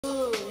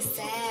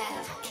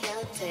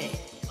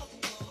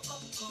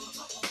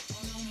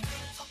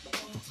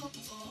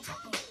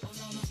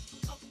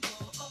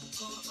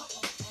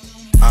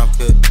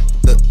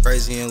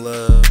crazy in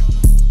love.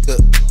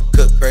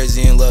 Cook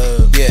crazy in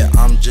love. Yeah,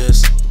 I'm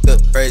just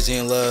crazy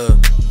in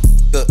love.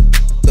 Cook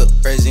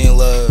crazy in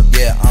love.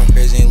 Yeah, I'm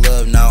crazy in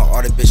love. Now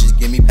all the bitches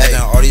give me pay.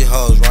 Now all these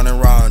hoes running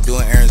around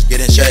doing errands,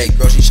 getting shake.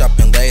 Grocery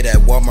shopping late at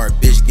Walmart,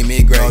 bitch, give me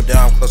a grade. Know that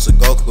I'm close to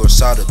Goku or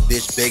Sada,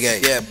 bitch, big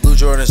A. Yeah, blue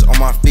Jordans on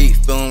my feet,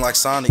 feeling like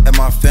Sonic. Had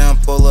my fam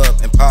pull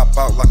up and pop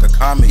out like a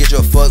comic. Get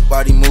your fuck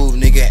body move,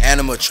 nigga,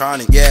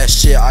 animatronic. Yeah,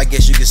 shit, I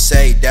guess you could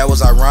say that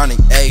was ironic.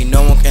 Ayy,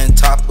 no one can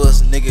top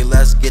us, nigga,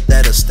 let's get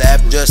that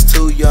established. Just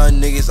two young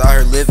niggas out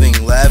here living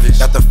lavish.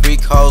 Got the free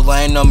code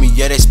laying on me,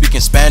 yeah, they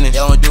speaking Spanish. They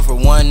only do it for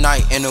one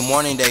night, in the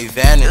morning they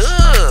vanish.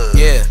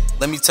 Yeah,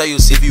 let me tell you,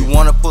 see, if you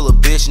wanna pull a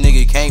bitch, nigga,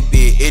 you can't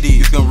be an idiot.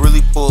 You can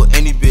really pull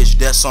any bitch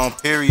that's on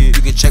period.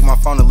 You can check my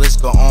phone, the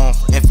list go on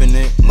for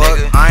infinite.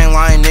 But I ain't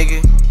lying,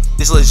 nigga,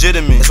 it's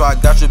legitimate. That's why I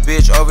got your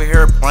bitch over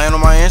here playing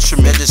on my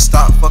instrument. Yeah, just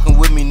stop fucking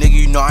with me, nigga,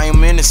 you know I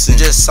am innocent.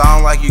 It just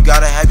sound like you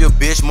gotta have your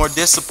bitch more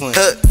disciplined.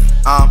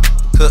 I'm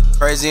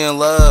crazy in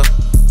love.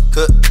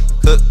 Cook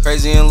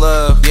crazy in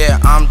love. Yeah,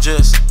 I'm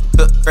just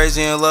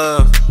crazy in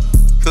love.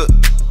 Cook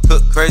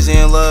crazy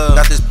in love.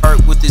 Got this perk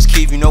with this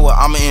keef, you know what,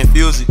 I'ma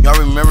infuse it. Y'all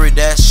remember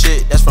that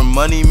shit? That's from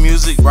Money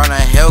Music. Run a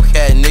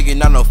Hellcat, nigga,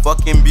 not no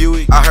fucking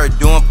Buick. I heard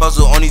doing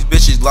puzzle on these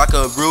bitches like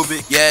a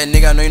Rubik. Yeah,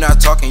 nigga, I know you're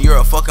not talking, you're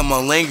a fucking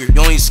malinger.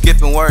 You only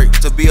skipping work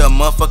to be a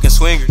motherfucking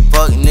swinger.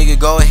 Fuck, nigga,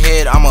 go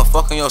ahead, I'ma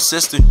fuck on your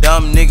sister.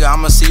 Dumb nigga,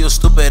 I'ma see your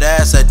stupid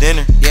ass at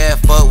dinner. Yeah,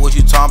 fuck what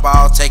you talking about,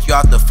 I'll take you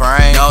out the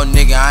frame. No,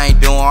 nigga, I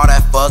ain't doing all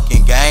that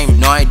fucking game.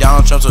 No, I ain't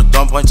Donald Trump, so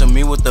don't point to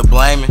me with the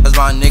blaming. Cause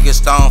my niggas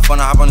stone fun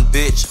to hop on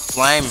this bitch,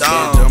 flaming.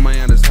 Yeah, Joe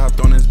man just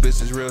hopped on this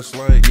bitch, is real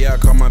slight. Yeah, I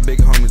call my big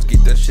homies,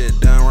 get that shit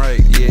done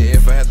right. Yeah,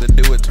 if I had to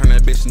do it, turn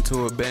that bitch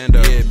into a bando.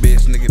 Yeah,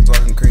 bitch, nigga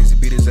talking crazy,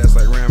 beat his ass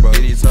like Rambo. Yeah,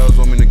 these hoes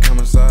want me to come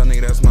inside,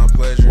 nigga, that's my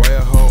pleasure. Why a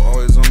hoe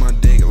always on my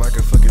dick like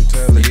a fucking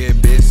teller? Yeah,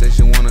 bitch, say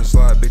she wanna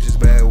slide, bitch, it's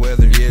bad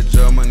weather. Yeah,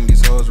 Joe money,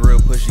 these hoes real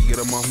pushy, get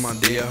them off my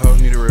dick. Yeah,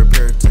 hoes need a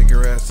repair, take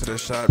her ass to the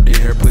shop. Yeah,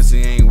 her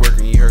pussy ain't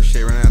working, yeah, her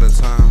shit ran out of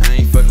time. I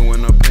ain't fucking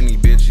with no penny,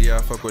 bitch, yeah,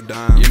 I fuck with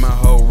dimes. Yeah, my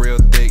hoe real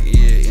thick,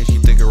 yeah, and she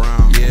thick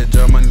around. Yeah,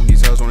 Joe money,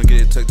 these hoes wanna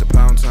get it took to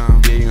Pound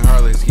Town. Yeah, you can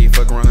hardly keep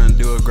fucking around and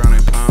do a ground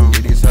and pound.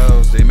 Yeah, these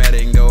hoes, they mad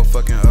they can go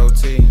fucking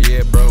OT.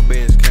 Yeah, bro,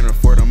 bitch, can't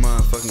afford a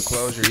motherfucking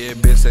closure. Yeah,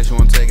 bitch say she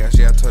wanna take out,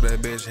 I told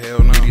that bitch, hell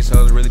no. Yeah, these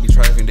hoes really be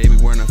trifling, they be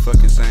wearing the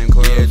fucking same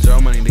clothes. Yeah, Joe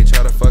money, they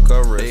try to fuck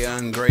over us. They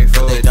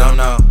ungrateful. But they don't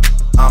know,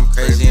 I'm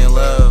crazy in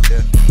love.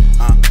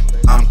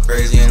 I'm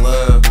crazy in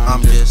love.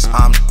 I'm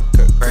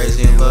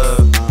crazy in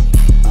love.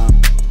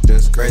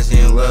 Just Crazy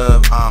in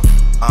love.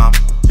 I'm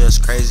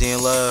just crazy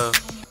in love.